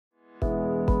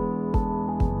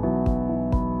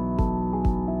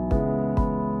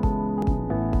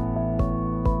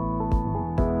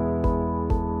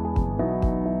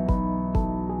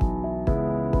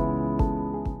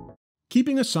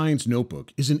Keeping a science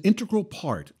notebook is an integral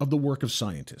part of the work of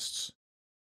scientists.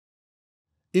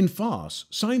 In FOSS,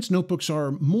 science notebooks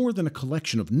are more than a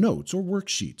collection of notes or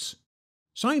worksheets.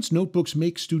 Science notebooks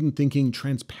make student thinking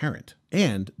transparent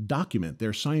and document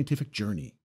their scientific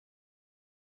journey.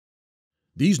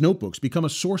 These notebooks become a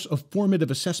source of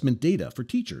formative assessment data for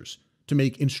teachers to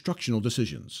make instructional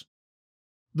decisions.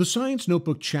 The Science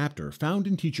Notebook chapter found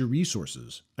in Teacher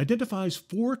Resources identifies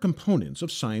 4 components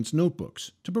of science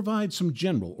notebooks to provide some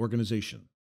general organization.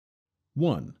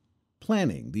 1.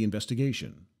 Planning the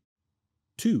investigation.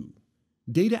 2.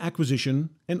 Data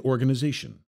acquisition and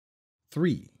organization.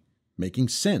 3. Making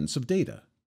sense of data.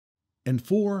 And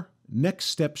 4. Next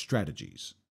step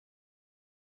strategies.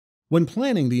 When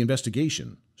planning the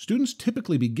investigation, students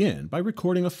typically begin by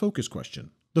recording a focus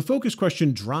question. The focus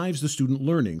question drives the student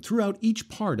learning throughout each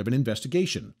part of an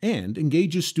investigation and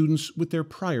engages students with their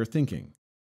prior thinking.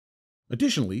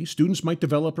 Additionally, students might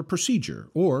develop a procedure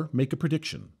or make a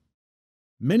prediction.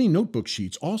 Many notebook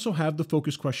sheets also have the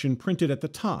focus question printed at the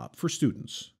top for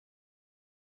students.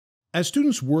 As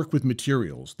students work with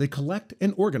materials, they collect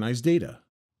and organize data.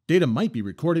 Data might be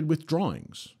recorded with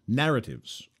drawings,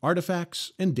 narratives,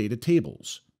 artifacts, and data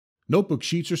tables. Notebook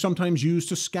sheets are sometimes used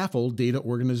to scaffold data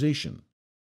organization.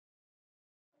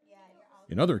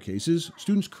 In other cases,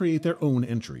 students create their own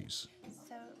entries.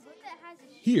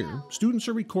 Here, students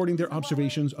are recording their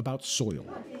observations about soil.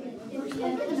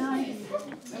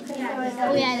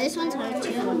 Oh yeah, this one's hard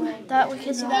too. That we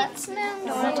can see that.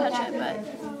 Don't want to touch it, but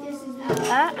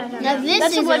that I don't know. Now this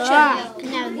That's is a wood a chip. rock.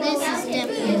 Now this is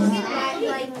definitely.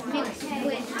 Write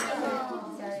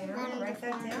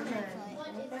that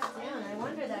down. I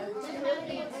wonder that.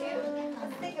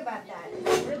 Think about that.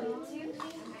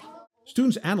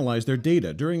 Students analyze their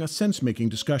data during a sense-making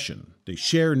discussion. They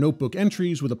share notebook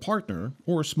entries with a partner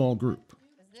or a small group.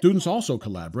 Students also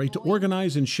collaborate to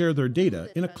organize and share their data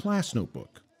in a class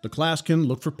notebook. The class can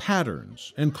look for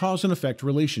patterns and cause and effect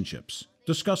relationships,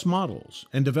 discuss models,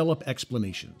 and develop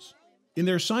explanations. In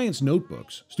their science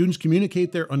notebooks, students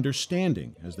communicate their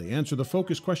understanding as they answer the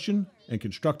focus question and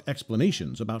construct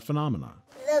explanations about phenomena.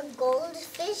 The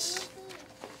goldfish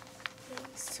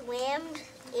swam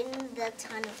in the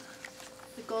tunnel.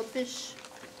 The goldfish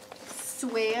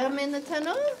swam in the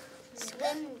tunnel?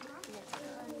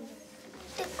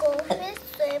 The goldfish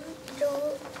swam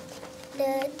through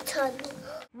the tunnel.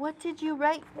 What did you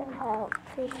write? How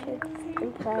fishes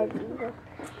inside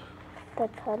the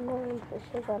tunnel and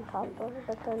fishes on top of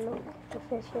the tunnel, the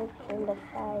fishes in the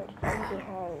side and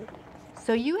behind.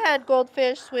 So you had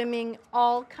goldfish swimming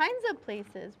all kinds of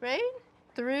places, right?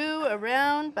 Through,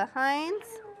 around, behind.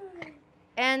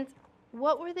 And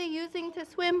what were they using to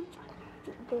swim?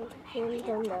 The fins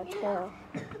and the tail.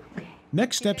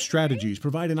 Next step strategies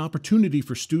provide an opportunity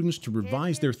for students to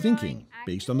revise their thinking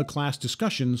based on the class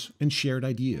discussions and shared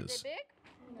ideas.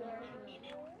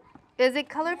 Is it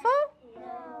colorful?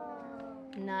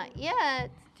 Not yet.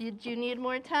 Did you need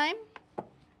more time?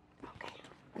 Okay.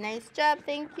 Nice job,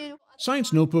 thank you.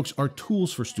 Science notebooks are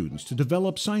tools for students to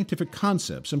develop scientific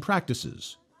concepts and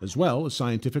practices, as well as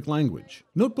scientific language.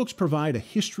 Notebooks provide a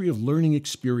history of learning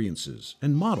experiences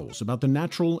and models about the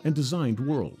natural and designed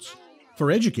worlds. For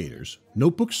educators,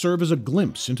 notebooks serve as a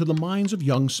glimpse into the minds of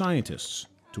young scientists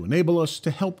to enable us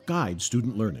to help guide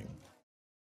student learning.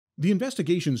 The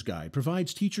Investigations Guide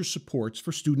provides teacher supports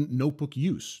for student notebook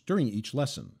use during each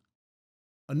lesson.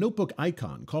 A notebook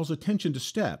icon calls attention to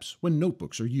steps when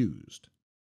notebooks are used.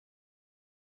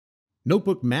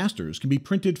 Notebook masters can be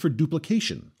printed for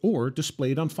duplication or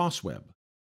displayed on FOSS-Web.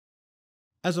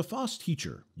 As a FOSS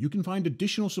teacher, you can find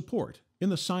additional support in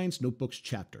the Science Notebooks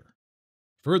chapter.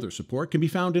 Further support can be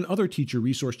found in other teacher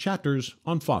resource chapters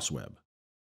on FOSS-Web.